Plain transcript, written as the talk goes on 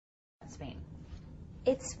Spain?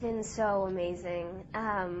 It's been so amazing.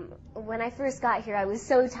 When I first got here, I was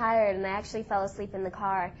so tired, and I actually fell asleep in the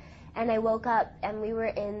car. And I woke up, and we were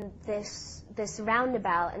in this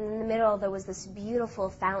roundabout, and in the middle there was this beautiful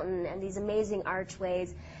fountain and these amazing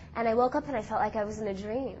archways. And I woke up, and I felt like I was in a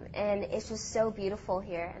dream. And it's just so beautiful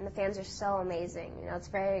here, and the fans are so amazing. You know, it's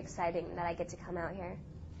very exciting that I get to come out here.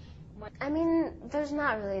 I mean, there's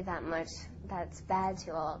not really that much that's bad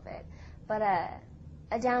to all of it, but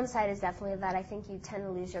a downside is definitely that I think you tend to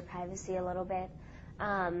lose your privacy a little bit.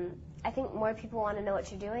 I think more people want to know what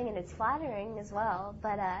you're doing, and it's flattering as well,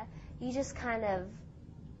 but you just kind of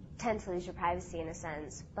tend to lose your privacy in a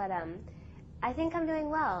sense. But I think I'm doing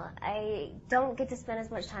well. I don't get to spend as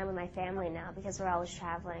much time with my family now because we're always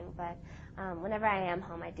traveling, but whenever I am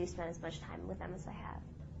home, I do spend as much time with them as I have.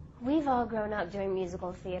 We've all grown up doing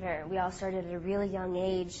musical theater. We all started at a really young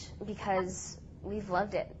age because we've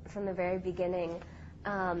loved it from the very beginning.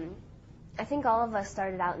 I think all of us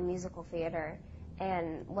started out in musical theater,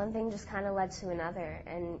 and one thing just kind of led to another,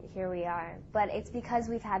 and here we are. But it's because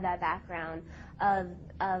we've had that background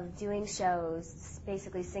of doing shows,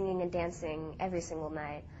 basically singing and dancing every single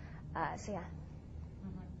night. So yeah.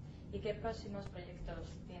 ¿Y qué próximos proyectos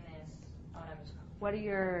tienes ahora mismo? What are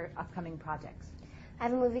your upcoming projects? I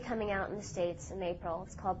have a movie coming out in the States in April.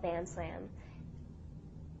 It's called Band Slam.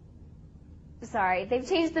 Sorry, they've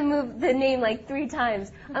changed the name like 3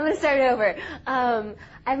 times. I'm going to start it over. I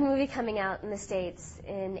have a movie coming out in the States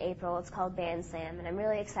in April. It's called Band Slam, and I'm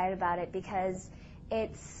really excited about it because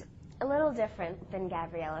it's a little different than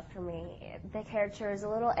Gabriella for me. The character is a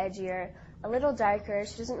little edgier, a little darker.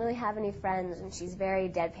 She doesn't really have any friends, and she's very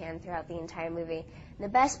deadpan throughout the entire movie. And the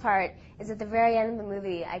best part is at the very end of the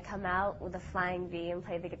movie, I come out with a flying V and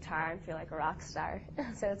play the guitar and feel like a rock star.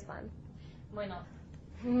 So it's fun. Bueno.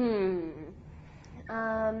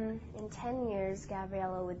 In 10 years,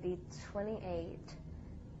 Gabriella would be 28.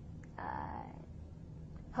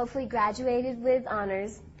 Hopefully graduated with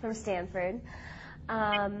honors from Stanford.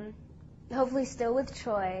 Hopefully still with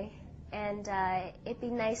Troy. And it'd be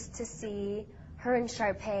nice to see her and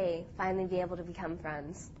Sharpay finally be able to become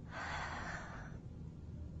friends.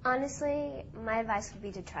 Honestly, my advice would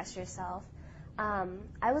be to trust yourself.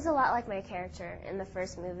 I was a lot like my character in the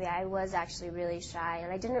first movie. I was actually really shy,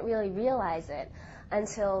 and I didn't really realize it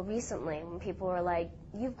until recently when people were like,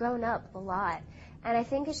 you've grown up a lot. And I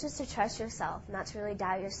think it's just to trust yourself, not to really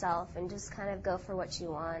doubt yourself, and just kind of go for what you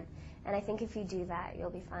want. And I think if you do that, you'll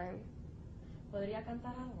be fine. ¿Podría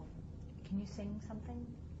cantar algo? Can you sing something?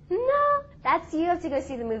 No, you have to go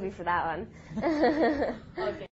see the movie for that one. Okay.